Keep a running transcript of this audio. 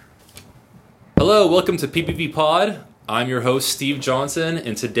Hello, welcome to PPV Pod. I'm your host, Steve Johnson,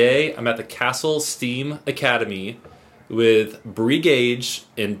 and today I'm at the Castle STEAM Academy with Bree Gage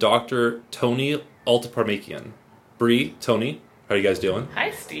and Dr. Tony Alteparmakian. Bree, Tony, how are you guys doing?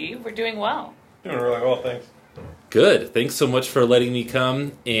 Hi, Steve. We're doing well. Doing really well, thanks. Good. Thanks so much for letting me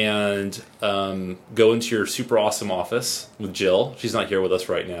come and go into your super awesome office with Jill. She's not here with us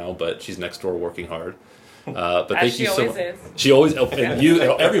right now, but she's next door working hard. But thank you so much. She always is. And you,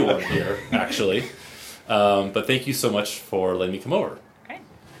 everyone here, actually. But thank you so much for letting me come over. Okay.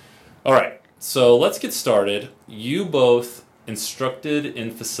 All right. So let's get started. You both instructed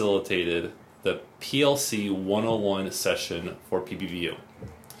and facilitated the PLC 101 session for PPVU.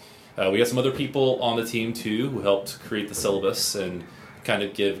 We got some other people on the team too who helped create the syllabus and kind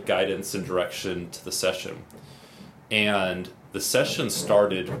of give guidance and direction to the session. And the session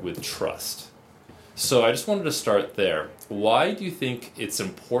started with trust. So I just wanted to start there. Why do you think it's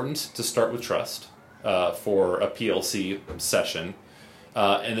important to start with trust for a PLC session?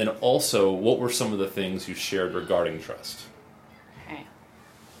 And then also, what were some of the things you shared regarding trust? Okay.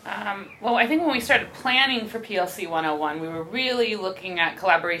 Well, I think when we started planning for PLC 101, we were really looking at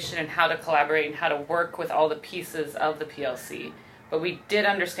collaboration and how to collaborate and how to work with all the pieces of the PLC. But we did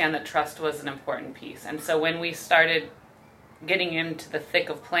understand that trust was an important piece. And so when we started getting into the thick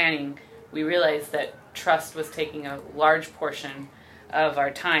of planning, we realized that trust was taking a large portion of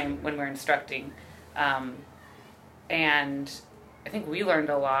our time when we're instructing. And I think we learned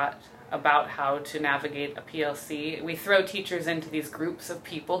a lot about how to navigate a PLC. We throw teachers into these groups of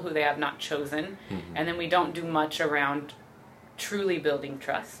people who they have not chosen, and then we don't do much around truly building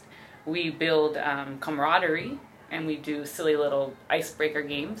trust. We build camaraderie, and we do silly little icebreaker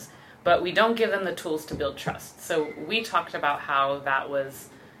games, but we don't give them the tools to build trust. So we talked about how that was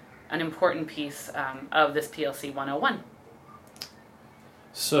an important piece of this PLC 101.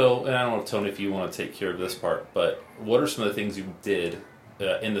 So, and I don't know, Tony, if you want to take care of this part, but what are some of the things you did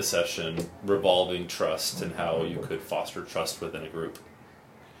in the session revolving trust and how you could foster trust within a group?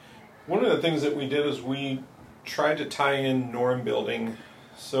 One of the things that we did is we tried to tie in norm building.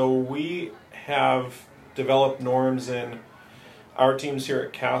 So we have developed norms in our teams here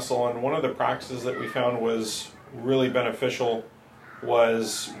at Castle, and one of the practices that we found was really beneficial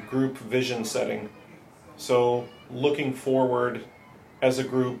was group vision setting. So looking forward as a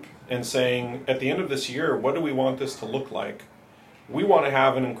group and saying, at the end of this year, what do we want this to look like? We want to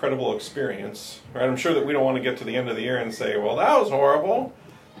have an incredible experience, right? I'm sure that we don't want to get to the end of the year and say, well, that was horrible.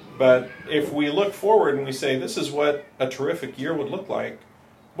 But if we look forward and we say, this is what a terrific year would look like,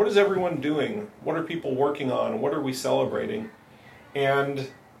 what is everyone doing? What are people working on? What are we celebrating?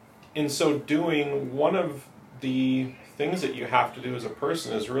 And in so doing, one of the things that you have to do as a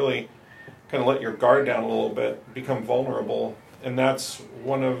person is really kind of let your guard down a little bit, become vulnerable. And that's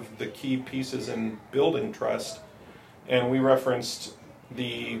one of the key pieces in building trust. And we referenced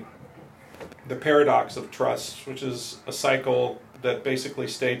the paradox of trust, which is a cycle that basically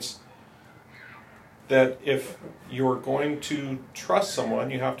states that if you're going to trust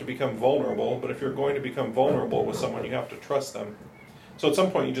someone, you have to become vulnerable. But if you're going to become vulnerable with someone, you have to trust them. So at some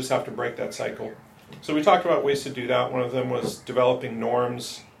point, you just have to break that cycle. So we talked about ways to do that. One of them was developing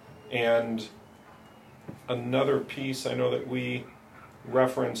norms, and another piece I know that we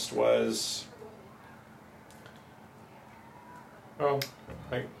referenced was,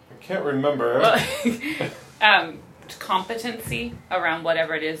 I can't remember. Well, competency around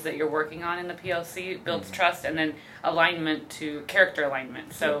whatever it is that you're working on in the PLC builds trust, and then alignment to character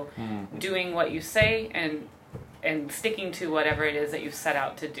alignment. So doing what you say and sticking to whatever it is that you've set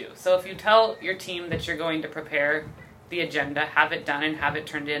out to do. So if you tell your team that you're going to prepare the agenda, have it done and have it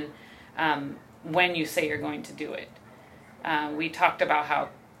turned in when you say you're going to do it. We talked about how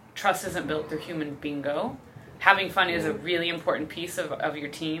trust isn't built through human bingo. Having fun is a really important piece of your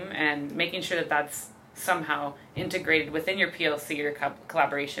team, and making sure that that's somehow integrated within your PLC or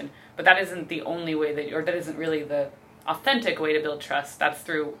collaboration. But that isn't the only way that isn't really the authentic way to build trust. That's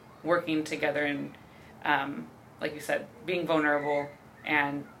through working together and like you said, being vulnerable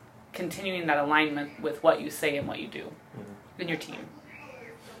and continuing that alignment with what you say and what you do in your team.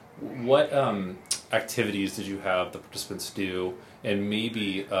 What activities did you have the participants do? And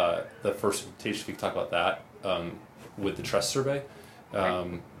maybe the first invitation, if you could talk about that with the trust survey.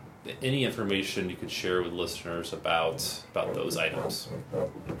 Any information you could share with listeners about those items? All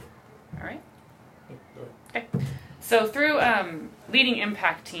right. Okay. So through leading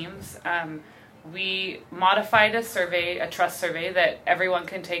impact teams, we modified a trust survey that everyone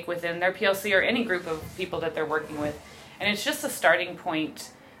can take within their PLC or any group of people that they're working with. And it's just a starting point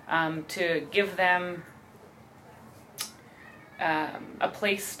to give them a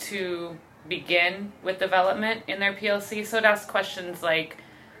place to begin with development in their PLC. So it asks questions like,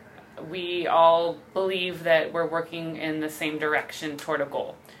 we all believe that we're working in the same direction toward a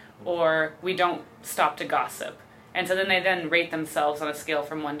goal, or we don't stop to gossip. And so then they then rate themselves on a scale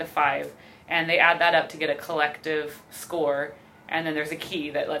from 1 to 5, and they add that up to get a collective score. And then there's a key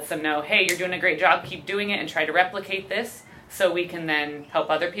that lets them know, hey, you're doing a great job, keep doing it and try to replicate this so we can then help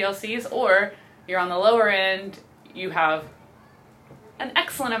other PLCs. Or you're on the lower end, you have an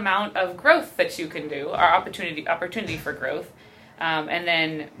excellent amount of growth that you can do, or opportunity for growth, and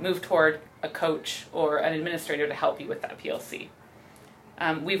then move toward a coach or an administrator to help you with that PLC.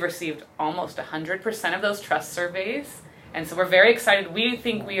 We've received almost 100% of those trust surveys, and so we're very excited. We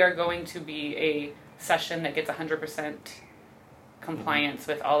think we are going to be a session that gets 100% compliance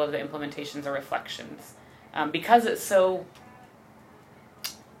with all of the implementations or reflections. Because it's so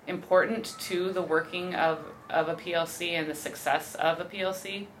important to the working of a PLC and the success of a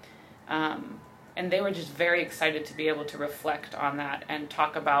PLC. And they were just very excited to be able to reflect on that and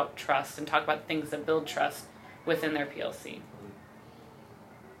talk about trust and talk about things that build trust within their PLC.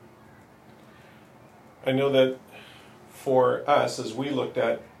 I know that for us, as we looked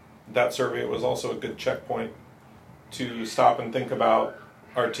at that survey, it was also a good checkpoint to stop and think about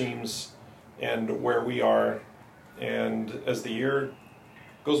our teams and where we are. And as the year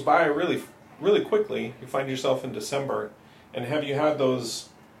goes by really, really quickly, you find yourself in December. And have you had those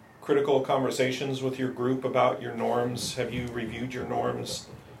critical conversations with your group about your norms? Have you reviewed your norms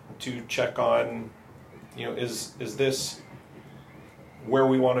to check on, is this where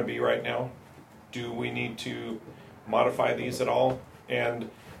we want to be right now? Do we need to modify these at all? And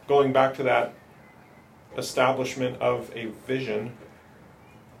going back to that establishment of a vision,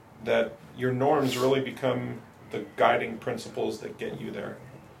 that your norms really become the guiding principles that get you there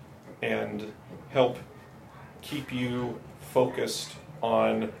and help keep you focused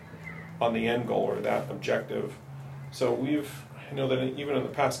on the end goal or that objective. So I know that even in the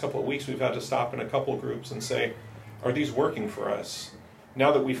past couple of weeks, we've had to stop in a couple of groups and say, are these working for us?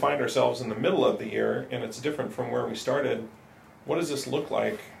 Now that we find ourselves in the middle of the year and it's different from where we started, what does this look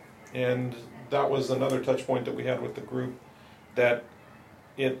like? And that was another touch point that we had with the group, that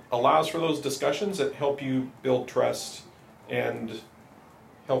it allows for those discussions that help you build trust and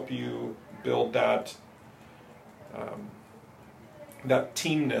help you build that that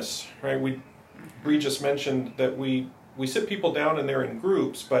teamness, right? Bree just mentioned that we sit people down and they're in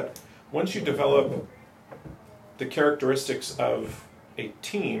groups, but once you develop the characteristics of a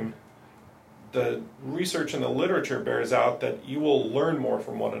team, the research and the literature bears out that you will learn more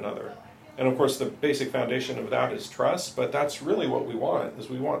from one another. And of course the basic foundation of that is trust, but that's really what we want, is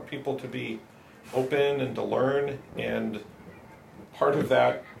we want people to be open and to learn. And part of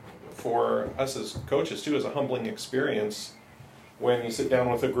that for us as coaches too is a humbling experience when you sit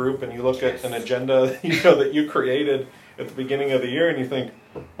down with a group and you look at an agenda that you created at the beginning of the year and you think,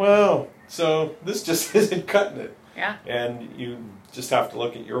 well, so this just isn't cutting it. Yeah. And you just have to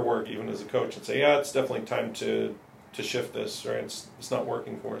look at your work even as a coach and say, yeah, it's definitely time to shift this, or it's not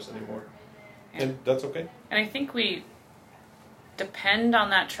working for us anymore. Yeah. And that's okay. And I think we depend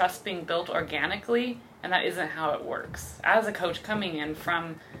on that trust being built organically, and that isn't how it works. As a coach coming in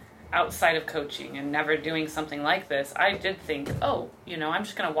from outside of coaching and never doing something like this, I did think, I'm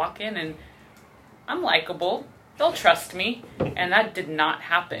just going to walk in and I'm likable. They'll trust me. And that did not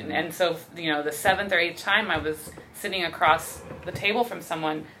happen. And so, the 7th or 8th time I was sitting across the table from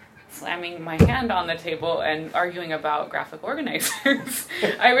someone, slamming my hand on the table and arguing about graphic organizers,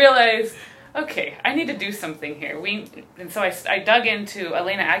 I realized, okay, I need to do something here. And so I dug into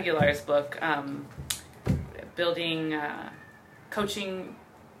Elena Aguilar's book, Building Coaching.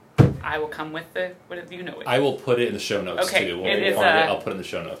 I will come with what you know it. I will put it in the show notes too. I'll put it in the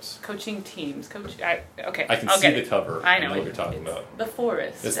show notes. Coaching teams. I can see the cover. I know what you're talking about. The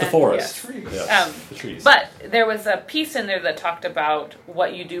forest. It's the forest. Yes. The trees. But there was a piece in there that talked about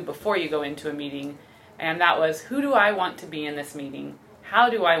what you do before you go into a meeting, and that was, who do I want to be in this meeting? How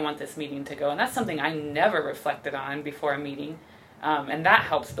do I want this meeting to go? And that's something I never reflected on before a meeting. And that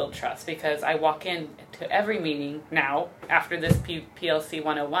helps build trust, because I walk in to every meeting now after this PLC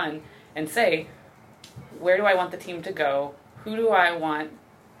 101 and say, where do I want the team to go? Who do I want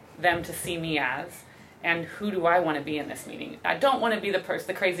them to see me as? And who do I want to be in this meeting? I don't want to be the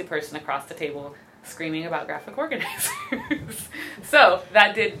crazy person across the table screaming about graphic organizers. So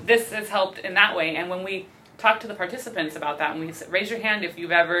this has helped in that way. And when we talk to the participants about that, and we said, raise your hand if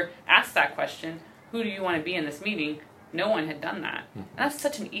you've ever asked that question, who do you want to be in this meeting? No one had done that. And that's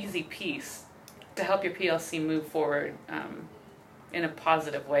such an easy piece to help your PLC move forward in a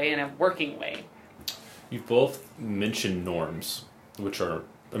positive way, in a working way. You've both mentioned norms, which are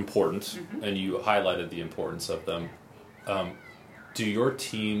important, and you highlighted the importance of them. Do your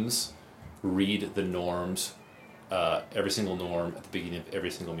teams read the norms, every single norm at the beginning of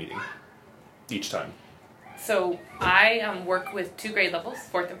every single meeting, each time? So I work with 2 grade levels,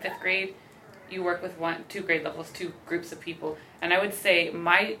 4th and 5th grade. You work with 2 grade levels, 2 groups of people. And I would say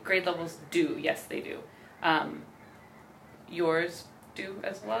my grade levels do. Yes, they do. Yours do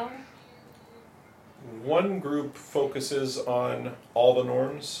as well? One group focuses on all the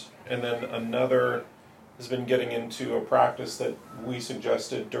norms, and then another has been getting into a practice that we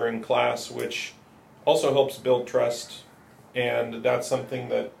suggested during class, which also helps build trust. And that's something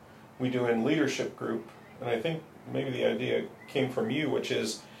that we do in leadership group. And I think maybe the idea came from you, which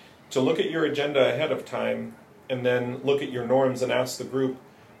is to look at your agenda ahead of time and then look at your norms and ask the group,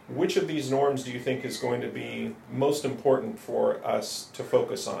 which of these norms do you think is going to be most important for us to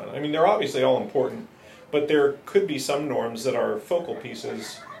focus on? I mean, they're obviously all important, but there could be some norms that are focal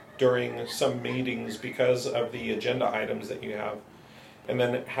pieces during some meetings because of the agenda items that you have. And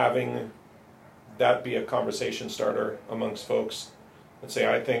then having that be a conversation starter amongst folks. Let's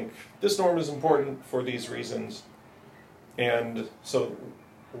say, I think this norm is important for these reasons. And so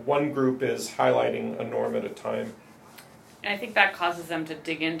one group is highlighting a norm at a time. And I think that causes them to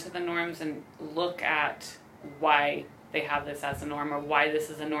dig into the norms and look at why they have this as a norm or why this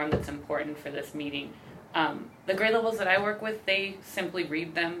is a norm that's important for this meeting. The grade levels that I work with, they simply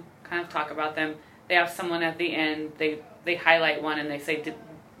read them, kind of talk about them. They have someone at the end, they highlight one and they say,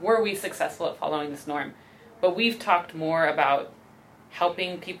 were we successful at following this norm? But we've talked more about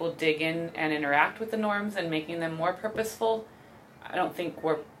helping people dig in and interact with the norms and making them more purposeful. I don't think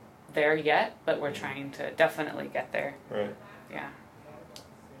we're there yet, but we're trying to definitely get there. Right. Yeah.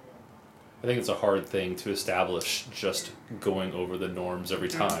 I think it's a hard thing to establish just going over the norms every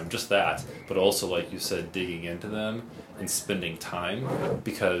time, just that, but also, like you said, digging into them and spending time,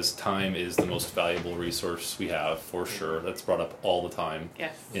 because time is the most valuable resource we have, for sure. That's brought up all the time.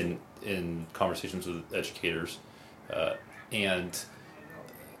 Yes. In conversations with educators. And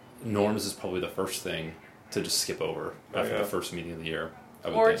norms is probably the first thing to just skip over after the first meeting of the year.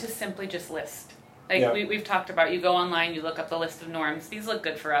 Or to simply just list. Like we've talked about, you go online, you look up the list of norms, these look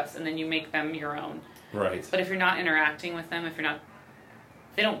good for us, and then you make them your own. Right. But if you're not interacting with them, if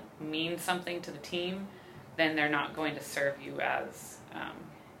they don't mean something to the team, then they're not going to serve you as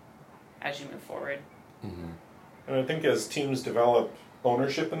you move forward. Mm-hmm. And I think as teams develop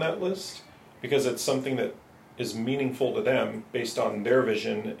ownership in that list, because it's something that is meaningful to them based on their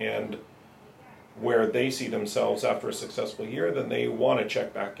vision and where they see themselves after a successful year, then they want to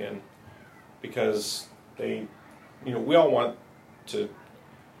check back in, because we all want to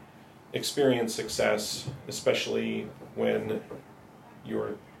experience success, especially when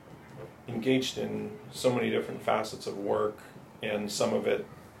you're engaged in so many different facets of work, and some of it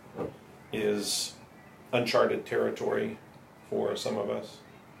is uncharted territory for some of us.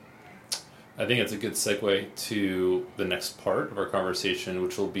 I think it's a good segue to the next part of our conversation,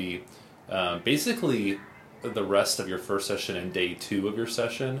 which will be basically the rest of your first session and day 2 of your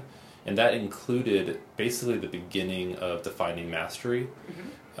session, and that included basically the beginning of defining mastery.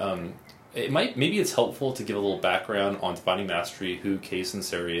 Mm-hmm. Maybe it's helpful to give a little background on defining mastery, who Case and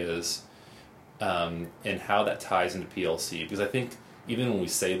Sari is, and how that ties into PLC, because I think even when we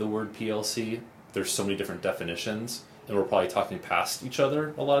say the word PLC, there's so many different definitions, and we're probably talking past each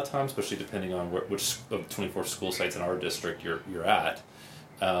other a lot of times, especially depending on which of 24 school sites in our district you're at.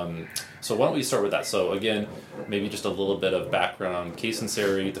 So why don't we start with that? So again, maybe just a little bit of background on Case and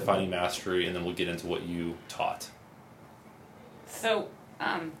Sari, defining mastery, and then we'll get into what you taught. So,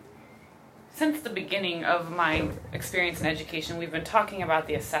 since the beginning of my experience in education, we've been talking about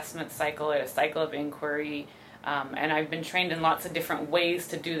the assessment cycle, a cycle of inquiry, and I've been trained in lots of different ways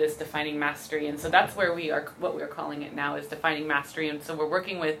to do this defining mastery, and so that's where what we're calling it now is defining mastery, and so we're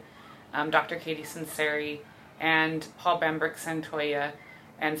working with Dr. Katie Sunseri and Paul Bambrick-Santoya.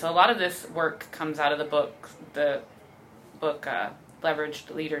 And so a lot of this work comes out of the book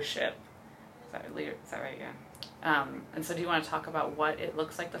Leveraged Leadership. Is that right? Yeah. And so do you want to talk about what it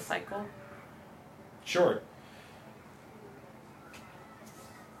looks like, the cycle? Sure.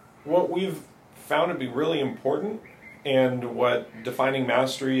 What we've found to be really important, and what defining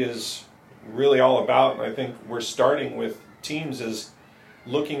mastery is really all about, and I think we're starting with teams, is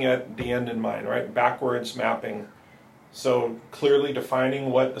looking at the end in mind, right? Backwards mapping. So clearly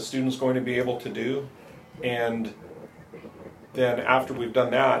defining what the student's going to be able to do, and then after we've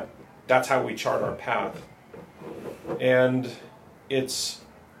done that, that's how we chart our path. And it's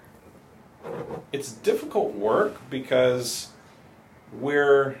difficult work because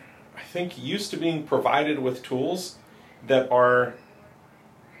we're, I think, used to being provided with tools that are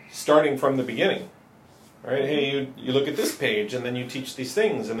starting from the beginning. Right? Hey, you look at this page, and then you teach these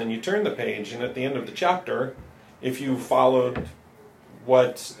things, and then you turn the page, and at the end of the chapter, if you followed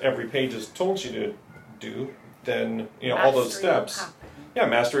what every page has told you to do, then all those steps,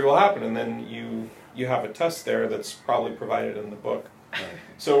 mastery will happen, and then you have a test there that's probably provided in the book.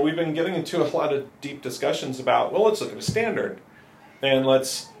 So we've been getting into a lot of deep discussions about, well, let's look at a standard, and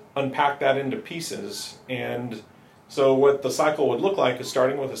let's unpack that into pieces. And so what the cycle would look like is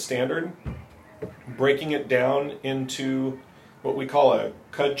starting with a standard, breaking it down into what we call a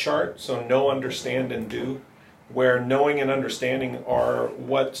CUD chart, so know, understand, and do, where knowing and understanding are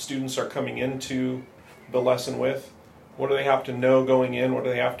what students are coming into the lesson with. What do they have to know going in? What do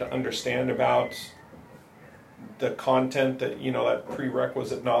they have to understand about the content, that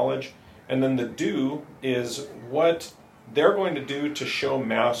prerequisite knowledge? And then the do is what they're going to do to show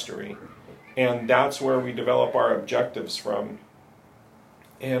mastery. And that's where we develop our objectives from.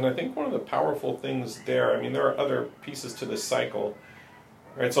 And I think one of the powerful things there, there are other pieces to this cycle.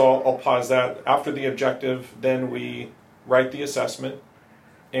 Right, so I'll pause that. After the objective, then we write the assessment.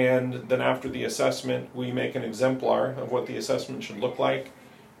 And then after the assessment, we make an exemplar of what the assessment should look like.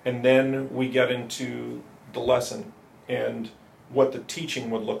 And then we get into the lesson and what the teaching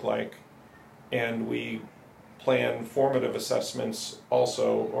would look like. And we plan formative assessments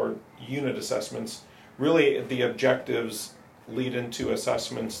also, or unit assessments. Really, the objectives lead into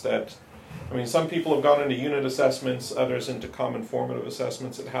assessments that, some people have gone into unit assessments, others into common formative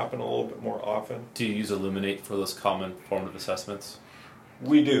assessments that happen a little bit more often. Do you use Illuminate for those common formative assessments?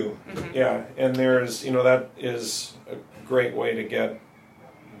 We do, yeah. And there's, that is a great way to get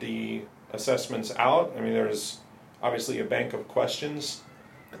the assessments out. There's obviously a bank of questions.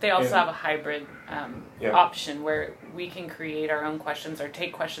 But they also have a hybrid option where we can create our own questions or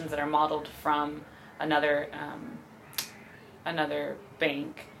take questions that are modeled from another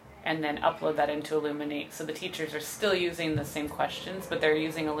bank and then upload that into Illuminate. So the teachers are still using the same questions, but they're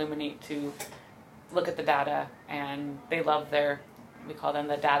using Illuminate to look at the data, and they love we call them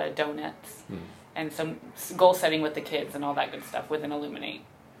the data donuts, and some goal setting with the kids and all that good stuff within Illuminate.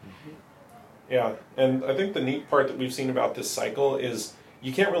 Yeah, and I think the neat part that we've seen about this cycle is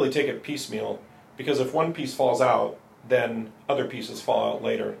you can't really take it piecemeal, because if one piece falls out, then other pieces fall out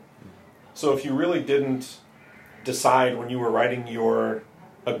later. So if you really didn't decide when you were writing your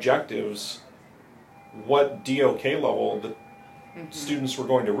objectives what DOK level the students were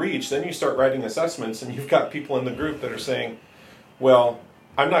going to reach, then you start writing assessments, and you've got people in the group that are saying, well,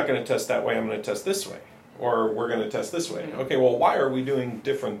 I'm not going to test that way, I'm going to test this way, or we're going to test this way. Okay, well, why are we doing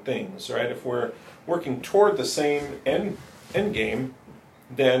different things, right? If we're working toward the same end game,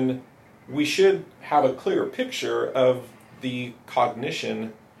 then we should have a clear picture of the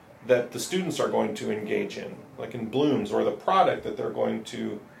cognition that the students are going to engage in, like in Bloom's, or the product that they're going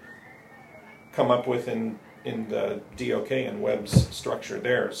to come up with in the DOK and Webb's structure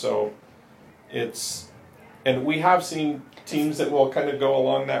there. So and we have seen teams that will kind of go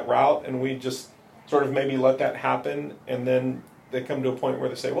along that route, and we just sort of maybe let that happen, and then they come to a point where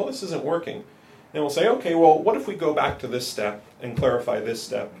they say, well, this isn't working. And we'll say, okay, well, what if we go back to this step and clarify this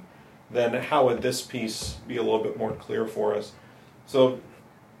step? Then how would this piece be a little bit more clear for us? So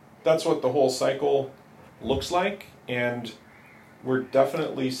that's what the whole cycle looks like, and we're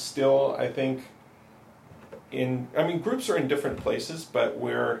definitely still, I think, groups are in different places, but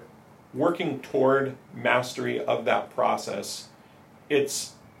we're working toward mastery of that process.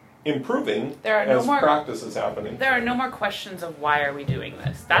 It's improving as practice is happening. There are no more questions of why are we doing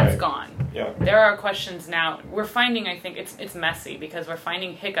this. That's gone. Yeah. There are questions now. We're finding, I think, it's messy because we're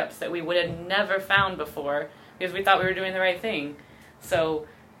finding hiccups that we would have never found before because we thought we were doing the right thing. So,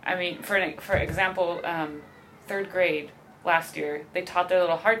 for example, third grade last year, they taught their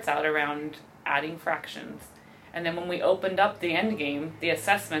little hearts out around adding fractions. And then when we opened up the end game, the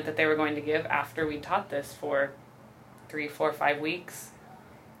assessment that they were going to give after we taught this for 3, 4, 5 weeks,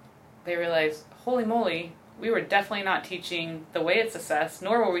 they realized, holy moly, we were definitely not teaching the way it's assessed,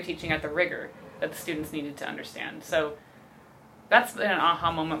 nor were we teaching at the rigor that the students needed to understand. So that's been an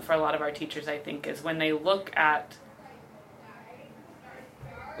aha moment for a lot of our teachers, I think, is when they look at,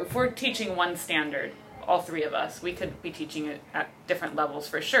 if we're teaching one standard, all three of us, we could be teaching it at different levels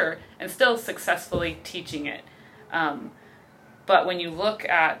for sure, and still successfully teaching it. But when you look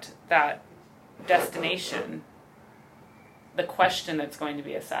at that destination, the question that's going to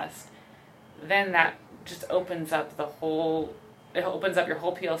be assessed, then that just opens up your whole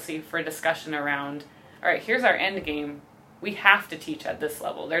PLC for a discussion around, all right, here's our end game. We have to teach at this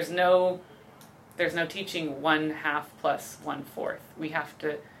level. There's no teaching 1/2 plus 1/4. We have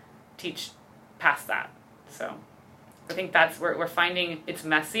to teach past that. So I think that's where we're finding it's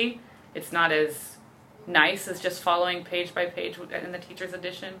messy. It's not as nice as just following page by page in the teacher's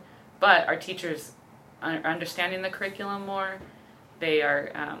edition, but our teachers are understanding the curriculum more. They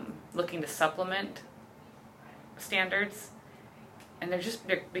are looking to supplement standards, and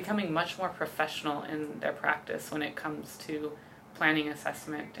they're becoming much more professional in their practice when it comes to planning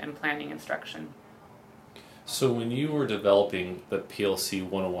assessment and planning instruction. So when you were developing the PLC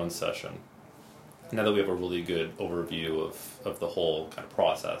 101 session, now that we have a really good overview of the whole kind of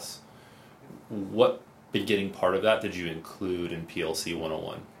process, what beginning part of that did you include in PLC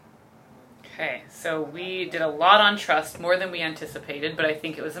 101? Okay, so we did a lot on trust, more than we anticipated, but I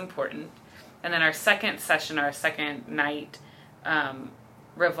think it was important. And then our second session, our second night,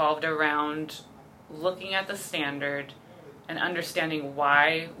 revolved around looking at the standard and understanding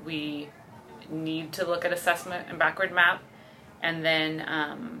why we need to look at assessment and backward map. And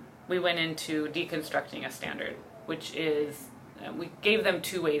then we went into deconstructing a standard, which is, we gave them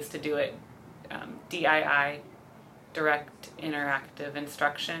 2 ways to do it. DII, direct interactive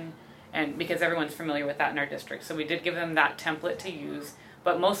instruction, and because everyone's familiar with that in our district. So we did give them that template to use,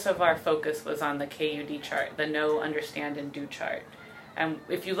 but most of our focus was on the KUD chart, the know, understand, and do chart. And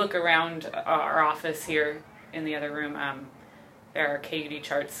if you look around our office here in the other room, there are KUD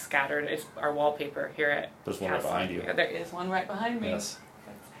charts scattered. It's our wallpaper here at There's one right behind you. There is one right behind me. Yes.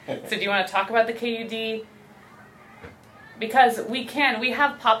 So do you want to talk about the KUD? Because we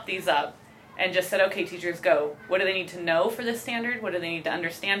have popped these up and just said, okay, teachers, go. What do they need to know for this standard? What do they need to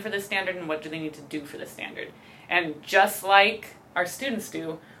understand for this standard? And what do they need to do for the standard? And just like our students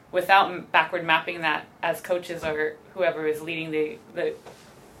do, without backward mapping that as coaches or whoever is leading the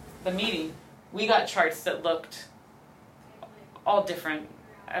meeting, we got charts that looked all different,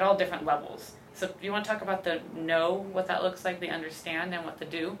 at all different levels. So do you want to talk about the know, what that looks like, the understand, and what the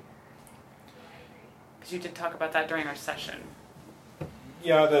do? Because you did talk about that during our session.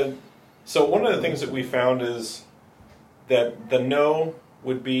 Yeah, so one of the things that we found is that the know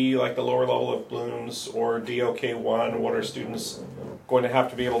would be like the lower level of Bloom's or DOK1, what are students going to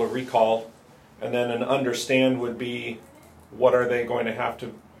have to be able to recall, and then an understand would be what are they going to have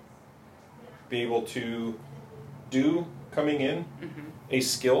to be able to do coming in, a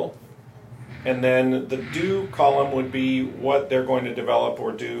skill, and then the do column would be what they're going to develop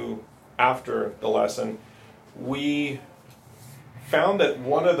or do after the lesson. We found that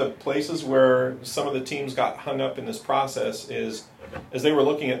one of the places where some of the teams got hung up in this process is as they were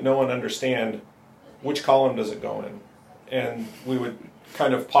looking at know and understand, which column does it go in? And we would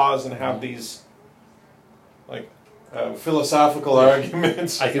kind of pause and have these like philosophical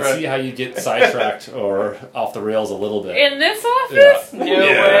arguments. I can see how you get sidetracked or off the rails a little bit. In this office? Yeah. No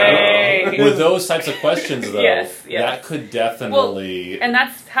way. With those types of questions, though, Yes. that could definitely and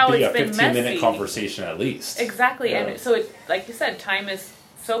that's how be it's a been 15-minute messy. conversation at least. Exactly, Yeah. and so it, like you said, time is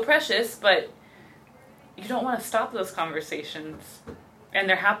so precious, but you don't want to stop those conversations, and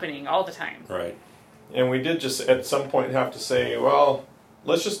they're happening all the time. Right. And we did just at some point have to say, well,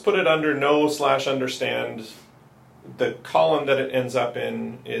 let's just put it under know/understand. The column that it ends up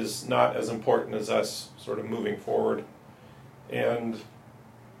in is not as important as us sort of moving forward. And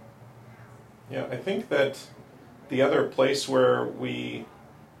yeah, I think that the other place where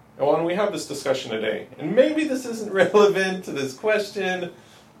and we have this discussion today, and maybe this isn't relevant to this question,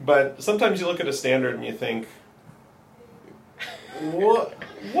 but sometimes you look at a standard and you think,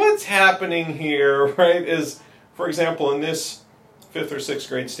 what's happening here, right? Is, for example, in this 5th or 6th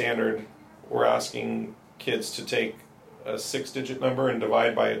grade standard, we're asking kids to take a 6-digit number and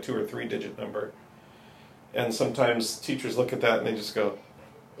divide by a 2 or 3-digit number. And sometimes teachers look at that and they just go,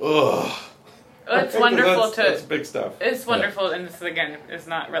 ugh. It's wonderful that's big stuff. It's wonderful, and this again is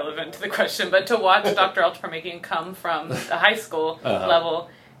not relevant to the question, but to watch Dr. Altarmakian come from the high school level,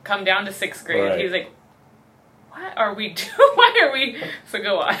 come down to 6th grade. Right. He's like, what are we doing? Why are we? So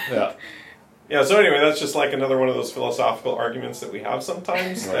go on. Yeah. Yeah, so anyway, that's just like another one of those philosophical arguments that we have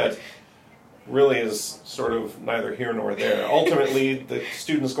sometimes that really is sort of neither here nor there. Ultimately, the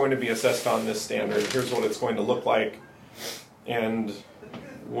student's going to be assessed on this standard. Here's what it's going to look like. And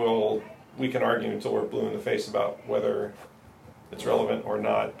we can argue until we're blue in the face about whether it's relevant or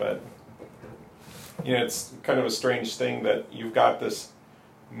not. But you know, it's kind of a strange thing that you've got this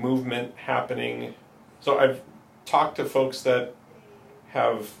movement happening. So I've talked to folks that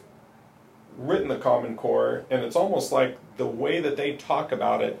have written the Common Core, and it's almost like the way that they talk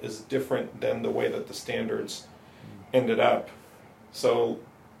about it is different than the way that the standards ended up. So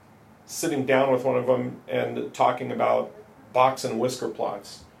sitting down with one of them and talking about box and whisker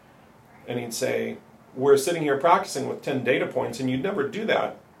plots, and he'd say, we're sitting here practicing with 10 data points, and you'd never do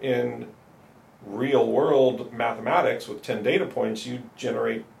that in real world mathematics with 10 data points, you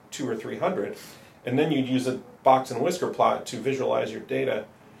generate 200 or 300, and then you'd use a box and whisker plot to visualize your data.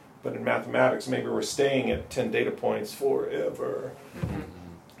 But in mathematics, maybe we're staying at 10 data points forever.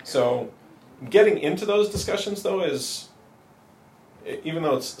 So getting into those discussions, though, is, even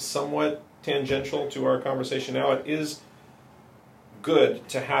though it's somewhat tangential to our conversation now, it is good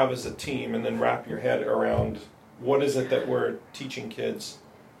to have as a team, and then wrap your head around what is it that we're teaching kids.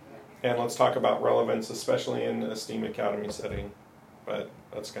 And let's talk about relevance, especially in a STEAM Academy setting. But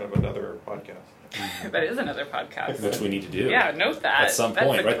that's kind of another podcast. That is another podcast. Which we need to do. Yeah, note that. At some That's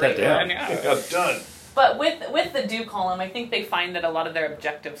point, a write that great down. one, yeah. Yeah, done. But with the do column, I think they find that a lot of their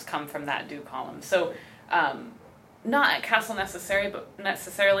objectives come from that do column. So, not at Castle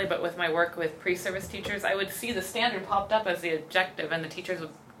necessarily, but with my work with pre-service teachers, I would see the standard popped up as the objective, and the teachers would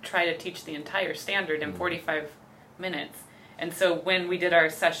try to teach the entire standard in 45 minutes. And so when we did our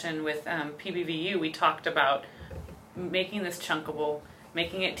session with PBVU, we talked about making this chunkable,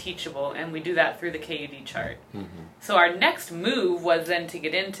 making it teachable, and we do that through the KUD chart. So our next move was then to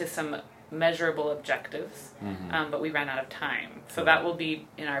get into some measurable objectives, but we ran out of time. So that will be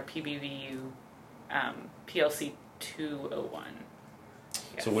in our PBVU PLC 201.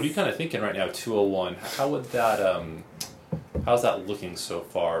 Yes. So what are you kind of thinking right now, 201? How would that, how's that looking so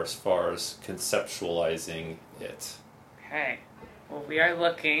far as conceptualizing it? Okay. Well, we are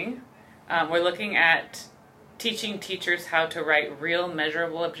looking, we're looking at teaching teachers how to write real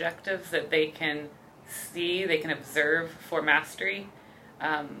measurable objectives that they can see, they can observe for mastery.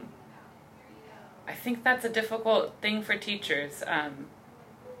 I think that's a difficult thing for teachers.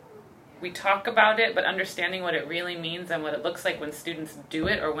 We talk about it, but understanding what it really means and what it looks like when students do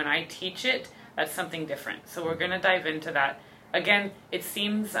it or when I teach it, that's something different. So we're going to dive into that. Again, it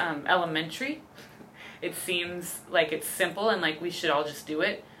seems elementary. It seems like it's simple and like we should all just do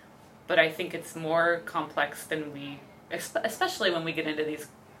it. But I think it's more complex than especially when we get into these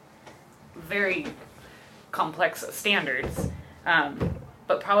very complex standards.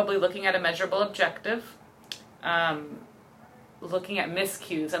 But probably looking at a measurable objective, looking at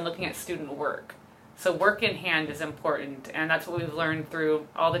miscues, and looking at student work. So work in hand is important, and that's what we've learned through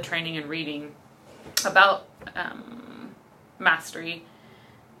all the training and reading about mastery,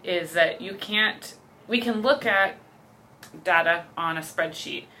 is that we can look at data on a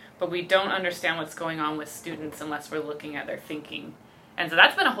spreadsheet, but we don't understand what's going on with students unless we're looking at their thinking. And so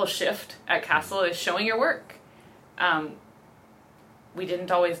that's been a whole shift at Castle, is showing your work. We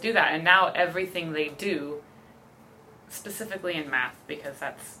didn't always do that, and now everything they do, specifically in math, because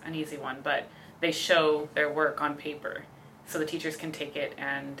that's an easy one, but they show their work on paper so the teachers can take it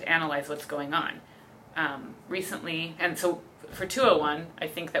and analyze what's going on. Recently, and so for 201, I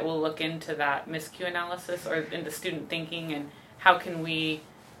think that we'll look into that miscue analysis or into student thinking, and how can we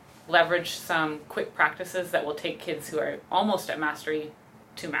leverage some quick practices that will take kids who are almost at mastery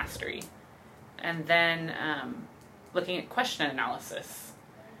to mastery. And then looking at question analysis.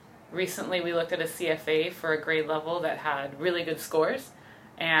 Recently we looked at a CFA for a grade level that had really good scores,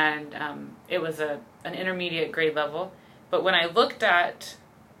 and it was an intermediate grade level. But when I looked at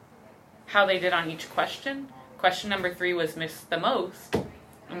how they did on each question number 3 was missed the most,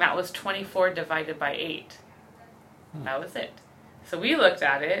 and that was 24 divided by 8. That was it. So we looked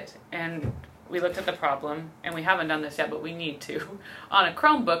at it, and we looked at the problem, and we haven't done this yet, but we need to. On a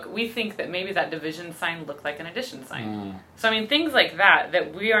Chromebook, we think that maybe that division sign looked like an addition sign. So, I mean, things like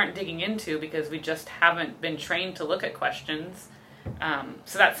that we aren't digging into because we just haven't been trained to look at questions.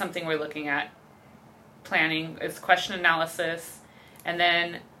 So that's something we're looking at. Planning is question analysis, and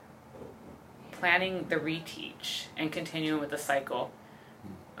then planning the reteach and continuing with the cycle.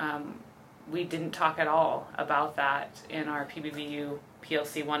 We didn't talk at all about that in our PBVU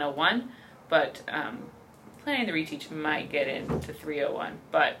PLC 101, but planning the reteach might get into 301.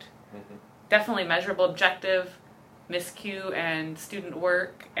 But definitely measurable objective, miscue and student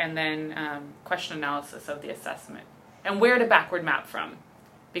work, and then question analysis of the assessment. And where to backward map from.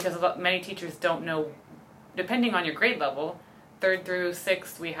 Because many teachers don't know, depending on your grade level, 3rd through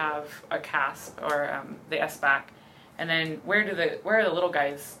 6th we have a CASP or the SBAC. And then where are the little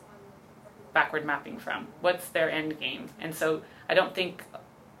guys backward mapping from? What's their end game? And so I don't think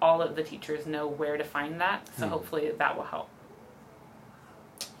all of the teachers know where to find that, so hopefully that will help.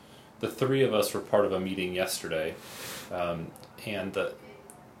 The 3 of us were part of a meeting yesterday, and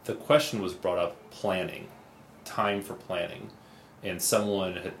the question was brought up: planning, time for planning. And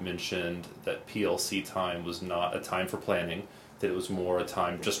someone had mentioned that PLC time was not a time for planning, that it was more a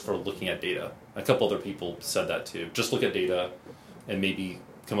time just for looking at data. A couple other people said that too. Just look at data and maybe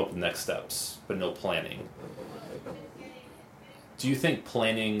come up with next steps, but no planning. do you think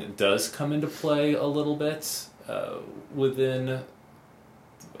planning does come into play a little bit within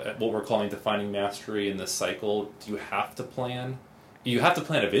what we're calling defining mastery in this cycle? Do you have to plan? You have to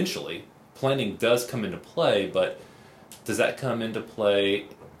plan eventually. Planning does come into play, but does that come into play?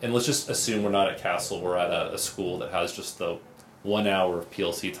 And let's just assume we're not at Castle, we're at a school that has just the 1 hour of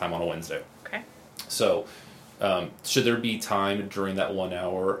PLC time on a Wednesday. Okay. So, should there be time during that 1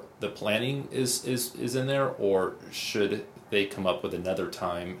 hour the planning is in there, or should they come up with another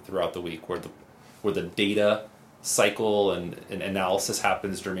time throughout the week where the data cycle and analysis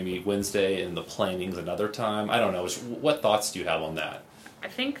happens during maybe Wednesday and the planning's another time? I don't know. What thoughts do you have on that? I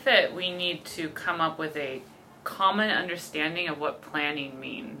think that we need to come up with a common understanding of what planning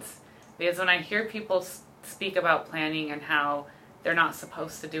means. Because when I hear people speak about planning and how they're not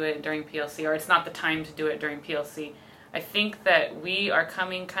supposed to do it during PLC, or it's not the time to do it during PLC, I think that we are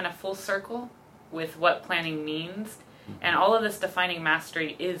coming kind of full circle with what planning means. And all of this defining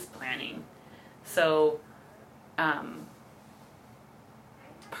mastery is planning. So,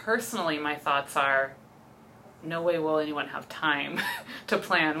 personally, my thoughts are, no way will anyone have time to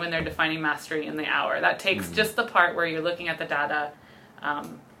plan when they're defining mastery in the hour. That takes just the part where you're looking at the data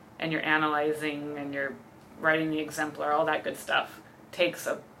and you're analyzing and you're writing the exemplar, all that good stuff. Takes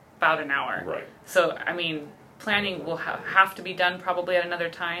about an hour. Right. So, I mean, planning will have to be done probably at another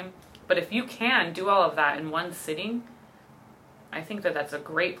time. But if you can do all of that in one sitting, I think that that's a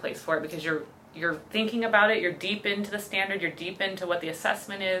great place for it, because you're thinking about it, you're deep into the standard, you're deep into what the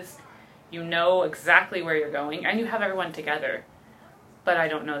assessment is, you know exactly where you're going, and you have everyone together. But I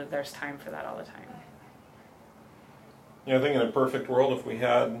don't know that there's time for that all the time. I think in a perfect world, if we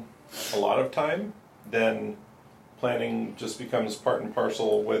had a lot of time, then planning just becomes part and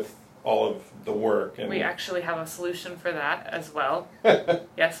parcel with all of the work. And we actually have a solution for that as well.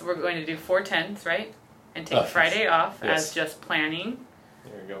 Yes, we're going to do 4/10s, right? And take Friday off as just planning.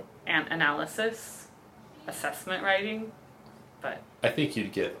 There you go. And analysis, assessment writing. But I think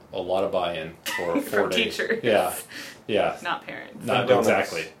you'd get a lot of buy-in for 4 from days. teachers. Yeah. Not parents. Not donuts.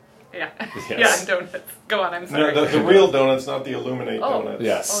 exactly. Yeah. Yes. Yeah, and donuts. Go on, I'm sorry. No, the real donuts, not the Illuminate donuts.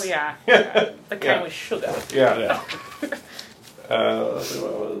 Yes. Oh, yeah. The kind with sugar. Yeah.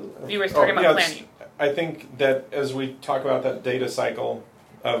 You were talking about planning. I think that as we talk about that data cycle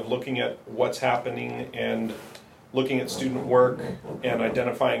of looking at what's happening and looking at student work and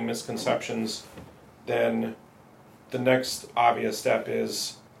identifying misconceptions, then the next obvious step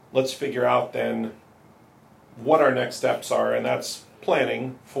is let's figure out then what our next steps are, and that's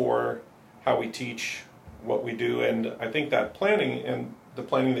planning for how we teach, what we do. And I think that planning, and the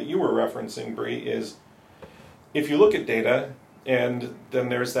planning that you were referencing, Bree, is if you look at data, and then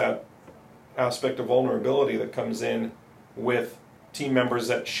there's that aspect of vulnerability that comes in with team members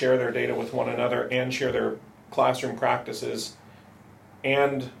that share their data with one another and share their classroom practices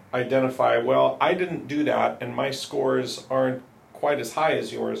and identify, well, I didn't do that and my scores aren't quite as high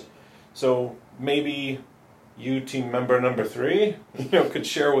as yours. So maybe you, team member number 3, could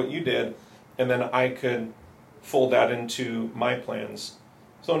share what you did, and then I could fold that into my plans.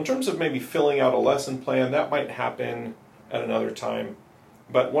 So in terms of maybe filling out a lesson plan, that might happen at another time.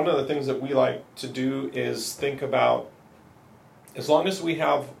 But one of the things that we like to do is think about, as long as we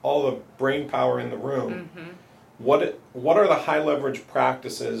have all the brain power in the room, what are the high leverage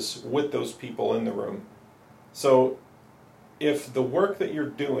practices with those people in the room? So if the work that you're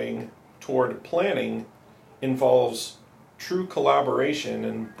doing toward planning involves true collaboration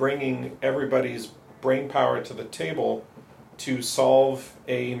and bringing everybody's brain power to the table to solve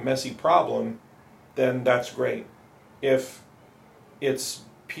a messy problem, then that's great. If it's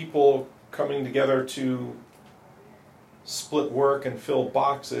people coming together to split work and fill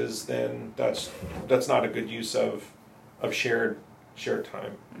boxes, then that's not a good use of shared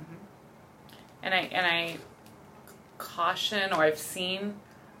time. And I caution, or I've seen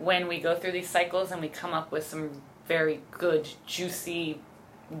when we go through these cycles and we come up with some very good, juicy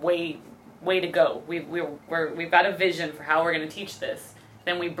way to go. We've got a vision for how we're going to teach this.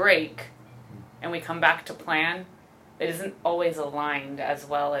 Then we break and we come back to plan. It isn't always aligned as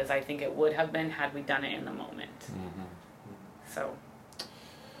well as I think it would have been had we done it in the moment.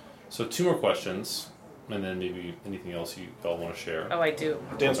 So 2 more questions, and then maybe anything else you all want to share. Oh, I do.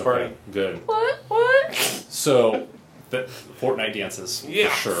 Dance party. Good. What? So, the Fortnite dances, for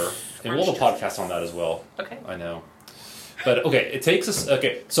sure. And we'll have a podcast on that as well. Okay. I know. But, okay, it takes us...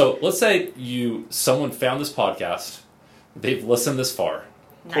 Okay, so let's say someone found this podcast. They've listened this far.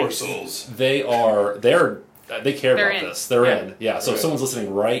 Poor souls. They care They're about in. this. They're in. Yeah, so Right. if someone's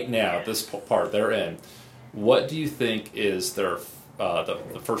listening right now, this part, they're in. What do you think is their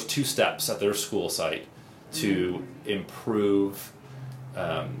the first 2 steps at their school site to improve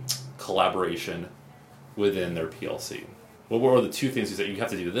collaboration within their PLC? What were the two things you said? You have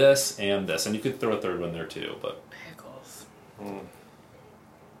to do this, and you could throw a third one there too. But Pickles.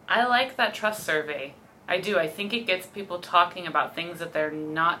 I like that trust survey. I do. I think it gets people talking about things that they're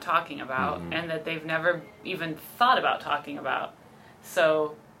not talking about and that they've never even thought about talking about.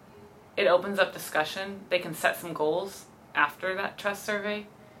 So it opens up discussion. They can set some goals after that trust survey.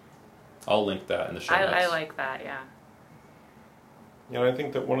 I'll link that in the show notes. I like that, yeah. And I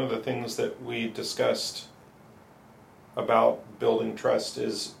think that one of the things that we discussed about building trust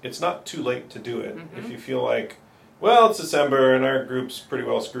is it's not too late to do it. If you feel like, well, it's December and our group's pretty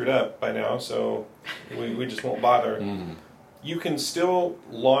well screwed up by now, so we just won't bother. You can still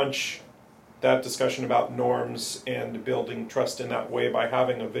launch that discussion about norms and building trust in that way by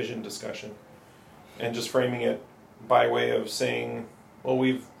having a vision discussion and just framing it by way of saying, well,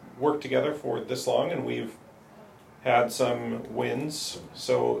 we've worked together for this long and we've had some wins.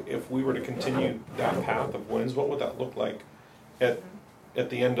 So if we were to continue that path of wins, what would that look like at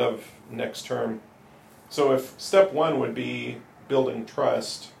the end of next term? So if step one would be building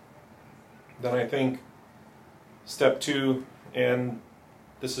trust, then I think step two, and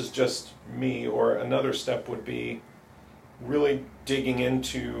this is just me, or another step would be really digging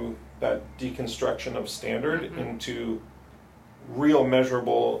into that deconstruction of standard into real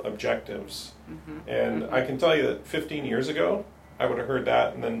measurable objectives. And I can tell you that 15 years ago, I would have heard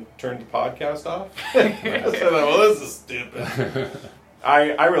that and then turned the podcast off. I said, well, this is stupid.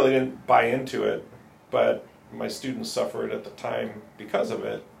 I really didn't buy into it, but my students suffered at the time because of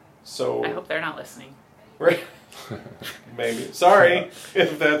it. So I hope they're not listening. Right. Maybe. Sorry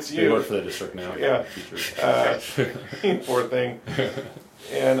if that's you. You work for the district now. Yeah. Teachers. Poor thing.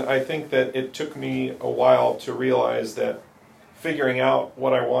 And I think that it took me a while to realize that figuring out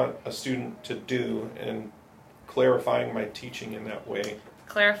what I want a student to do and clarifying my teaching in that way.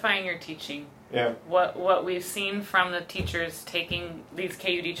 Clarifying your teaching. Yeah. What we've seen from the teachers taking these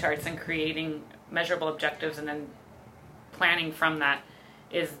KUD charts and creating measurable objectives and then planning from that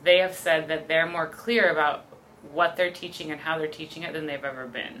is they have said that they're more clear about what they're teaching and how they're teaching it than they've ever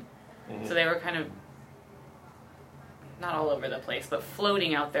been. So they were kind of not all over the place, but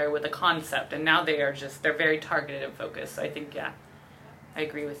floating out there with a concept, and now they're very targeted and focused. So I think, yeah, I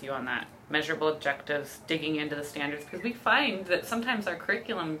agree with you on that. Measurable objectives, digging into the standards, because we find that sometimes our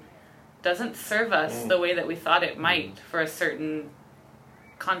curriculum doesn't serve us the way that we thought it might for a certain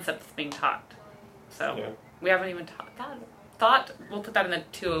concept that's being taught. So we haven't even thought, we'll put that in the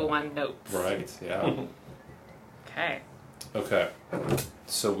 201 notes. Right, yeah. Okay.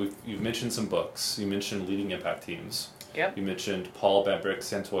 So you've mentioned some books. You mentioned Leading Impact Teams. Yep. You mentioned Paul Bambrick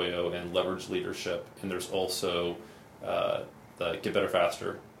Santoyo and Leverage Leadership, and there's also the Get Better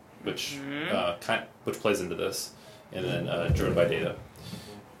Faster, which plays into this, and then Driven by Data.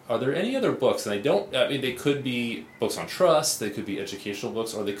 Are there any other books? And they could be books on trust, they could be educational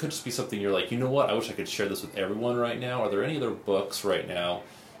books, or they could just be something you're like, you know what, I wish I could share this with everyone right now. Are there any other books right now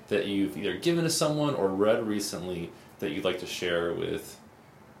that you've either given to someone or read recently that you'd like to share with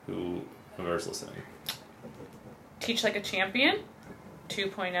whoever's listening? Teach Like a Champion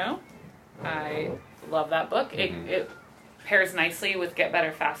 2.0. I love that book. It pairs nicely with Get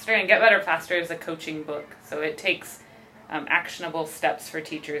Better Faster, and Get Better Faster is a coaching book, so it takes actionable steps for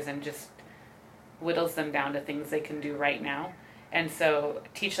teachers and just whittles them down to things they can do right now. And so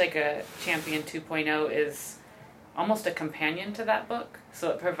Teach Like a Champion 2.0 is almost a companion to that book.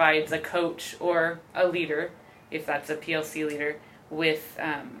 So it provides a coach or a leader, if that's a PLC leader, with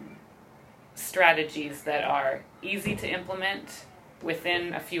strategies that are easy to implement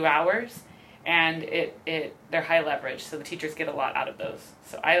within a few hours, and they're high leverage, so the teachers get a lot out of those.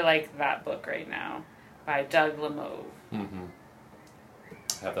 So I like that book right now by Doug Lemove. I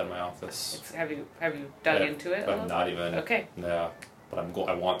have that in my office. Have you dug into it? I'm not even. Okay. Yeah, but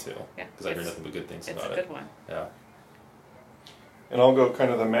I want to. Yeah, because I hear nothing but good things about it. It's a good one. Yeah. And I'll go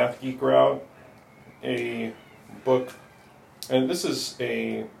kind of the math geek route. A book, and this is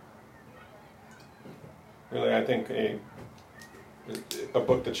I think a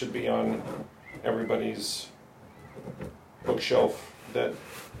book that should be on everybody's bookshelf, that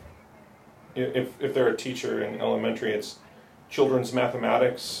if they're a teacher in elementary, it's Children's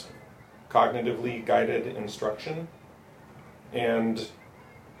Mathematics, Cognitively Guided Instruction, and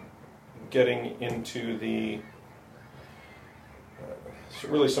getting into the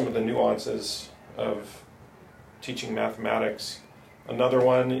really some of the nuances of teaching mathematics. Another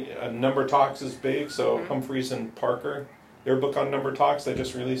one, Number Talks is big, so Humphreys and Parker, their book on Number Talks, they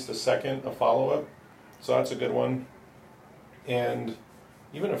just released a follow-up, so that's a good one. And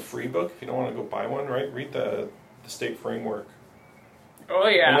even a free book, if you don't want to go buy one, right? Read the state framework. Oh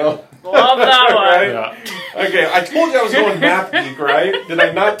yeah, You know? love that one. Right? Yeah. Okay, I told you I was going math geek, right? Did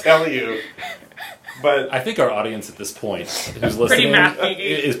I not tell you? But I think our audience at this point, who's Pretty listening, math geeky.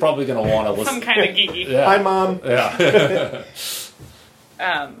 is probably going to want to listen. Some kind of geeky. Yeah. hi, Mom. Yeah.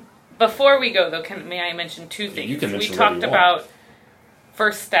 Before we go, though, may I mention two things? You can we mention talked whatever you want. about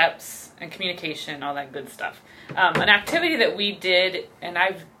first steps and communication, all that good stuff. An activity that we did, and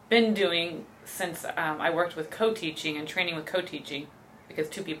I've been doing since I worked with co-teaching and training with co-teaching, because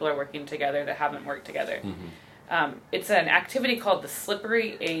two people are working together that haven't worked together. Mm-hmm. It's an activity called the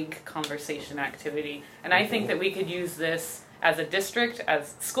Slippery Egg Conversation Activity, and I think that we could use this as a district,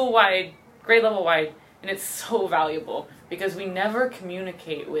 as school-wide, grade level-wide, and it's so valuable because we never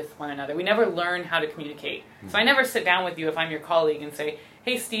communicate with one another. We never learn how to communicate. So I never sit down with you if I'm your colleague and say,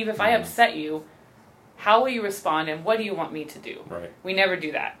 hey, Steve, if I upset you, how will you respond and what do you want me to do? Right. We never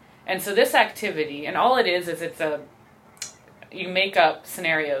do that. And so this activity, and all it is you make up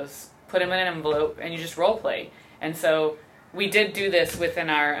scenarios, put them in an envelope, and you just role play. And so we did do this within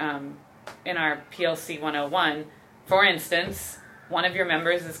our PLC 101. For instance, one of your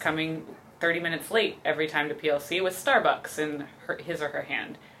members is coming 30 minutes late every time to PLC with Starbucks in his or her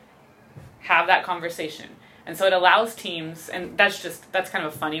hand. Have that conversation. And so it allows teams, and that's kind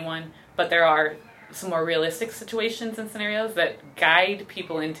of a funny one, but there are some more realistic situations and scenarios that guide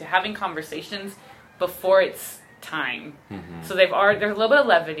people into having conversations before it's time. Mm-hmm. So there's a little bit of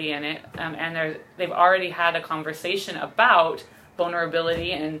levity in it, and they've already had a conversation about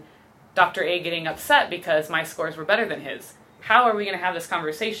vulnerability and Dr. A getting upset because my scores were better than his. How are we going to have this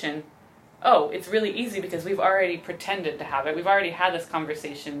conversation? Oh, it's really easy because we've already pretended to have it. We've already had this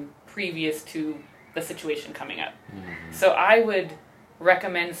conversation previous to the situation coming up. Mm-hmm. So I would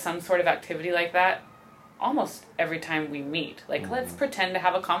recommend some sort of activity like that almost every time we meet. Like, let's pretend to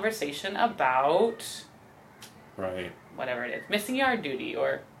have a conversation about Right. whatever it is, missing yard duty,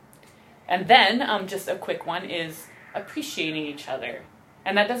 and then just a quick one is appreciating each other.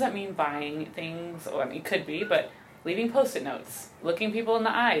 And that doesn't mean buying things, or I mean, it could be, but leaving Post-it notes, looking people in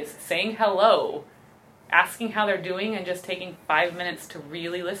the eyes, saying hello, asking how they're doing, and just taking 5 minutes to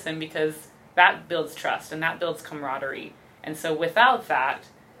really listen, because that builds trust and that builds camaraderie. And so without that,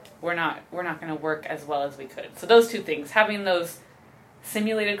 we're not going to work as well as we could. So those two things, having those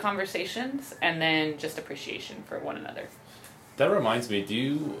simulated conversations and then just appreciation for one another. That reminds me,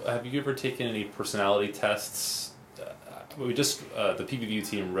 have you ever taken any personality tests? The PBVU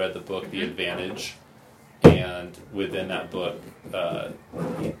team read the book, The Advantage, and within that book,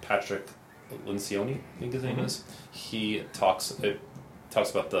 Patrick Lencioni, I think his name is, it talks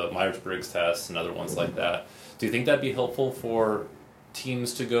about the Myers-Briggs test and other ones like that. Do you think that'd be helpful for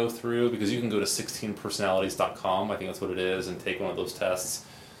teams to go through? Because you can go to 16personalities.com, I think that's what it is, and take one of those tests.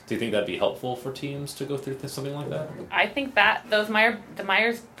 Do you think that'd be helpful for teams to go through something like that? I think that the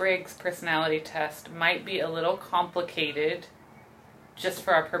Myers-Briggs personality test might be a little complicated just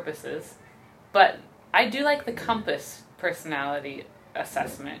for our purposes, but I do like the Compass personality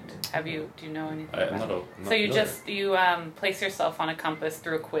assessment. Do you know anything about it? So you place yourself on a compass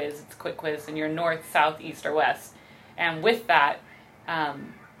through a quiz. It's a quick quiz, and you're north, south, east, or west. And with that,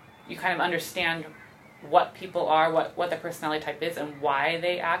 you kind of understand what people are, what their personality type is, and why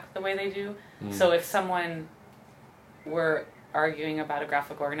they act the way they do. So if someone were arguing about a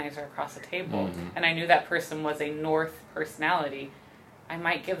graphic organizer across the table, and I knew that person was a north personality, I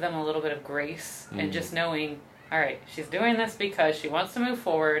might give them a little bit of grace, and just knowing, all right, she's doing this because she wants to move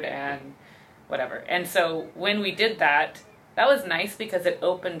forward and whatever. And so when we did that was nice because it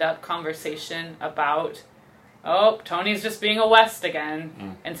opened up conversation about, oh, Tony's just being a West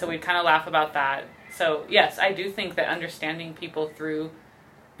again. And so we'd kind of laugh about that. So yes, I do think that understanding people through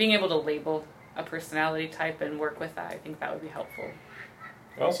being able to label a personality type and work with that, I think that would be helpful.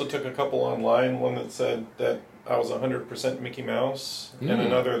 I also took a couple online, one that said that I was 100% Mickey Mouse, and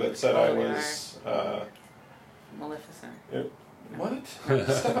another that said I was... Maleficent. What?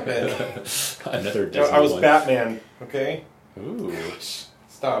 Stop it. Another Disney I was one. Batman, okay? Ooh.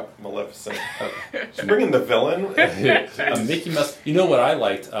 Stop, Maleficent. She's bringing the villain. A Mickey Mouse. You know what I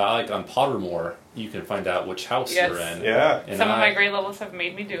liked? I like on Pottermore, you can find out which house you're in. Yeah. And Some of my grade levels have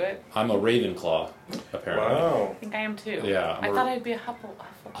made me do it. I'm a Ravenclaw, apparently. Wow. I think I am too. Yeah. I thought I'd be a Hufflepuff.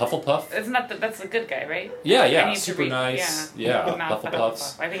 Hufflepuff? Isn't that's the good guy, right? Yeah. Super nice. Yeah.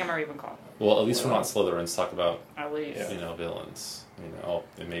 Hufflepuffs. I think I'm a Ravenclaw. Well, at least we're not Slytherins. Talk about, At least. villains.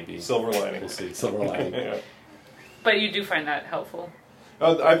 It may be. Silver lining. We'll see. Silver lining. Yeah. But you do find that helpful.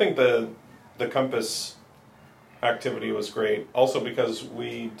 I think the Compass activity was great. Also because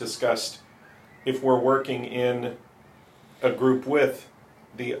we discussed if we're working in a group with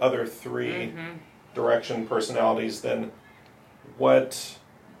the other three direction personalities, then what,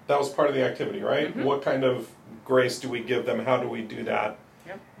 that was part of the activity, right? What kind of grace do we give them? How do we do that?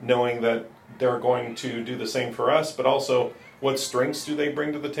 Yep. Knowing that they're going to do the same for us, but also what strengths do they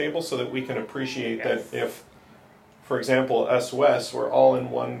bring to the table so that we can appreciate that if, for example, us West were all in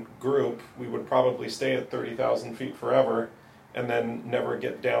one group, we would probably stay at 30,000 feet forever and then never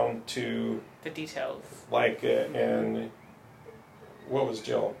get down to The details. like, and what was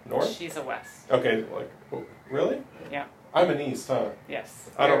Jill? North? She's a West. Okay, like, really? Yeah. I'm an East, huh? Yes.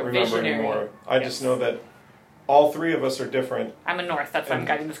 I don't You're remember visionary. anymore. I just know that all three of us are different. I'm a North. That's why I'm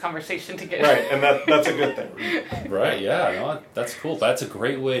guiding this conversation to get Right, and that's a good thing. Right, yeah, no, that's cool. That's a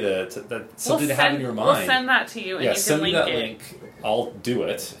great way that's something to have in your mind. We'll send that to you and yeah, you can send me link that it. link. I'll do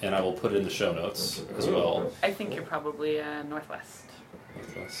it, and I will put it in the show notes as well. I think you're probably a Northwest.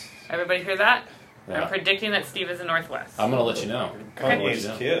 Northwest. Everybody hear that? Yeah. I'm predicting that Steve is a Northwest. I'm gonna let you know. Kanye's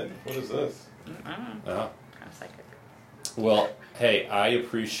kid. What is this? I don't know. Yeah. Kind of psychic. Well, hey, I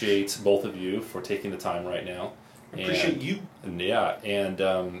appreciate both of you for taking the time right now. Appreciate you. And yeah, and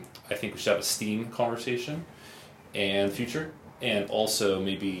I think we should have a STEAM conversation and future, and also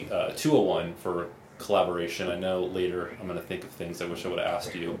maybe 201 for collaboration. I know later I'm going to think of things I wish I would have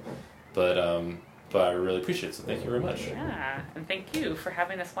asked you, but I really appreciate it, so thank you very much. Yeah, and thank you for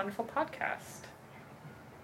having this wonderful podcast.